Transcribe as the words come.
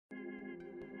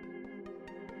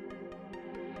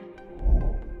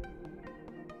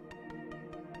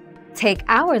Take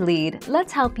our lead,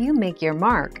 let's help you make your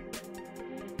mark.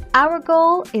 Our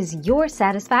goal is your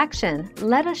satisfaction.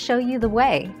 Let us show you the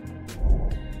way.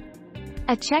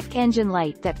 A check engine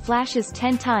light that flashes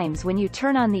 10 times when you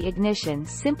turn on the ignition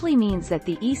simply means that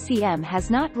the ECM has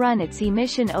not run its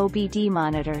emission OBD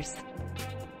monitors.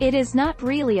 It is not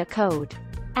really a code.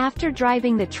 After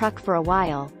driving the truck for a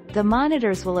while, the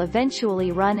monitors will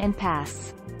eventually run and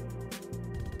pass.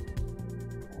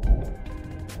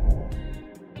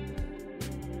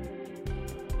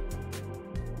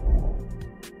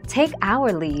 Take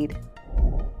our lead.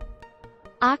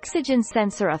 Oxygen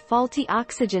sensor. A faulty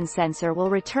oxygen sensor will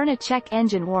return a check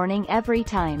engine warning every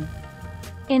time.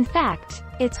 In fact,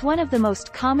 it's one of the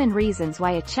most common reasons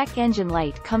why a check engine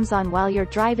light comes on while you're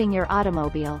driving your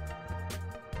automobile.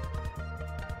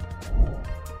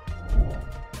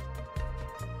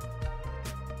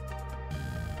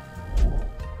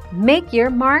 Make your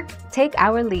mark, take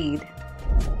our lead.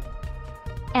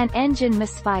 And engine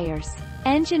misfires.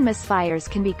 Engine misfires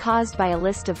can be caused by a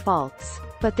list of faults,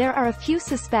 but there are a few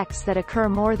suspects that occur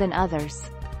more than others.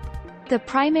 The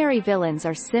primary villains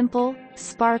are simple,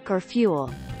 spark or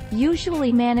fuel,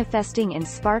 usually manifesting in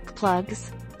spark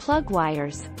plugs, plug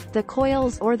wires, the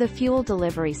coils or the fuel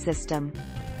delivery system.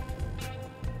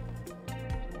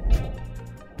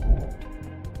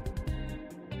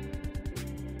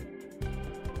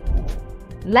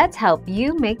 Let's help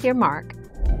you make your mark.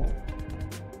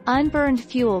 Unburned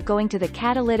fuel going to the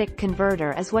catalytic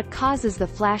converter is what causes the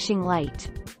flashing light.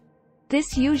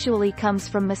 This usually comes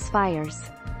from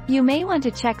misfires. You may want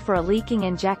to check for a leaking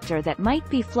injector that might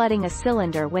be flooding a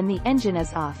cylinder when the engine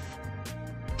is off.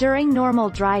 During normal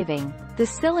driving, the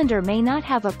cylinder may not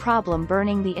have a problem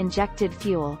burning the injected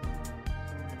fuel.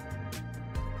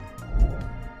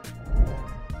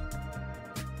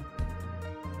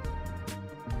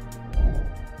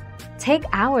 Take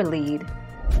our lead.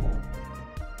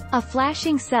 A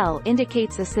flashing cell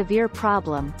indicates a severe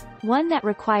problem, one that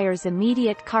requires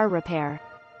immediate car repair.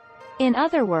 In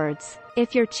other words,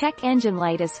 if your check engine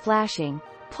light is flashing,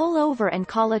 pull over and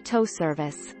call a tow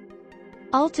service.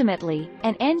 Ultimately,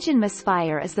 an engine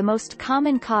misfire is the most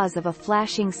common cause of a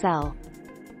flashing cell.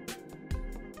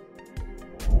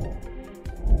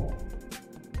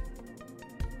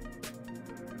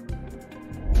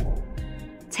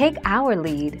 Take our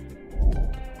lead.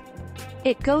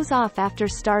 It goes off after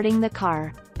starting the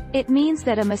car. It means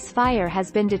that a misfire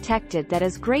has been detected that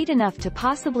is great enough to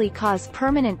possibly cause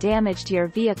permanent damage to your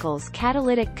vehicle's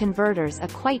catalytic converters, a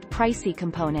quite pricey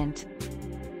component.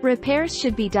 Repairs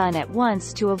should be done at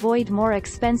once to avoid more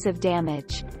expensive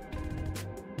damage.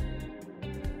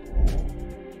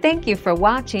 Thank you for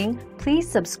watching. Please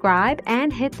subscribe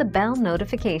and hit the bell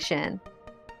notification.